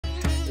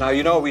Now,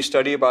 you know, we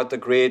study about the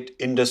great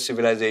Indus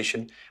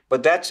civilization,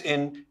 but that's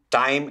in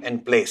time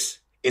and place.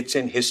 It's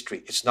in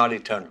history. It's not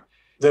eternal.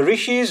 The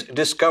Rishis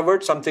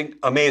discovered something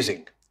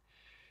amazing.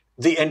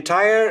 The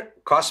entire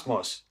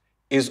cosmos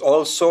is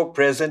also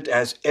present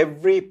as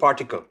every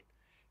particle,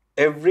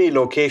 every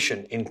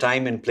location in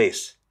time and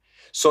place.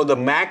 So the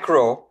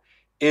macro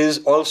is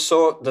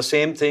also the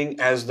same thing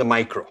as the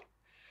micro.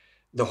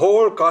 The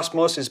whole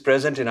cosmos is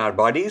present in our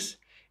bodies.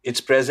 It's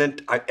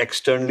present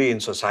externally in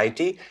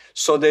society.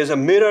 So there's a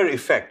mirror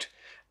effect.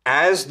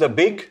 As the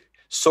big,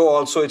 so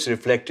also it's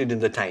reflected in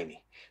the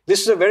tiny.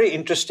 This is a very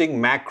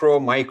interesting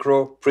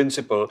macro-micro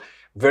principle,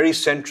 very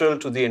central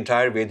to the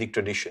entire Vedic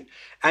tradition.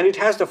 And it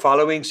has the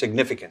following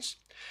significance.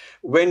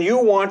 When you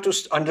want to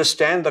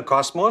understand the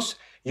cosmos,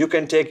 you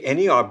can take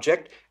any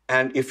object,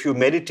 and if you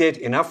meditate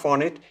enough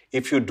on it,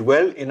 if you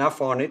dwell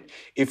enough on it,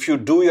 if you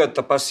do your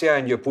tapasya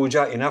and your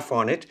puja enough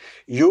on it,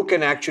 you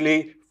can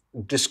actually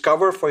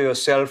discover for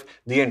yourself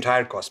the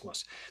entire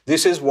cosmos.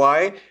 This is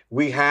why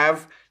we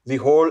have the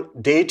whole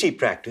deity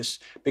practice,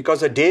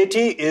 because the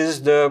deity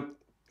is the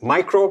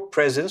micro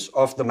presence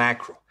of the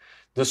macro.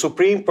 The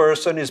Supreme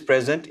Person is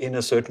present in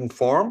a certain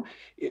form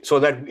so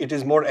that it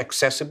is more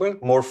accessible,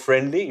 more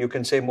friendly, you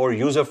can say more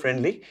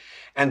user-friendly.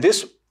 And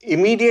this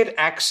immediate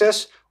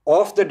access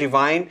of the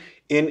divine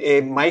in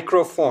a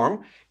micro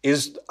form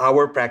is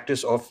our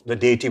practice of the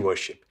deity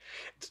worship.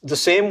 The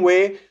same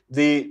way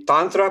the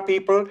Tantra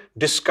people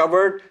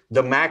discovered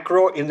the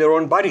macro in their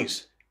own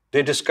bodies.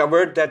 They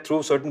discovered that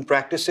through certain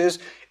practices,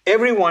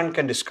 everyone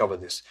can discover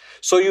this.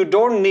 So you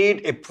don't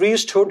need a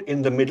priesthood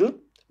in the middle.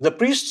 The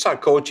priests are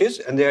coaches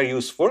and they are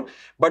useful,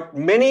 but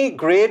many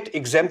great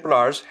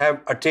exemplars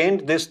have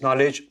attained this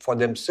knowledge for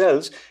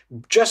themselves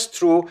just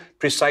through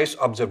precise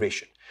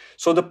observation.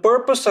 So the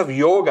purpose of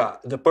yoga,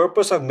 the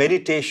purpose of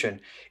meditation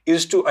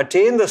is to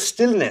attain the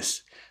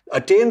stillness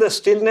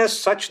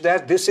such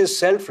that this is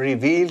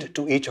self-revealed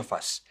to each of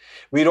us.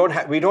 We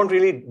don't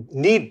really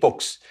need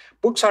books.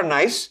 Books are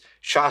nice.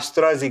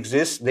 Shastras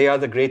exist. They are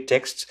the great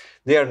texts.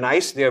 They are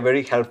nice. They are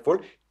very helpful.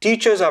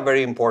 Teachers are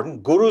very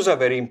important. Gurus are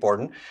very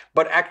important.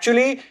 But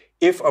actually,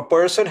 if a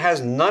person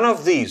has none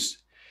of these,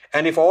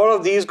 and if all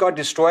of these got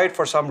destroyed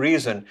for some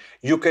reason,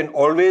 you can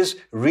always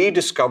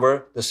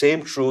rediscover the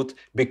same truth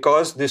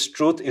because this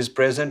truth is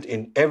present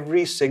in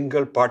every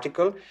single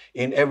particle,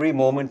 in every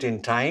moment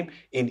in time,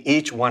 in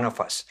each one of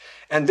us.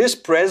 And this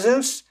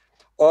presence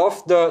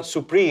of the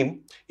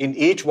Supreme in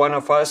each one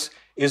of us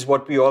is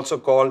what we also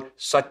call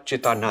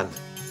Satchitanand.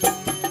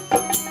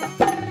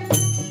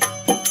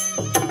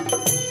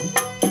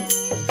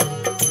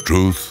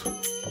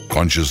 Truth,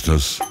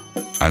 consciousness,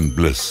 and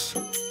bliss.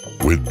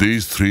 With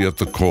these three at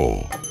the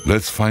core,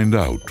 let's find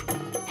out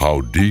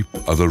how deep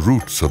are the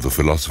roots of the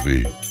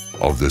philosophy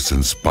of this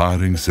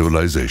inspiring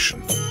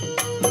civilization.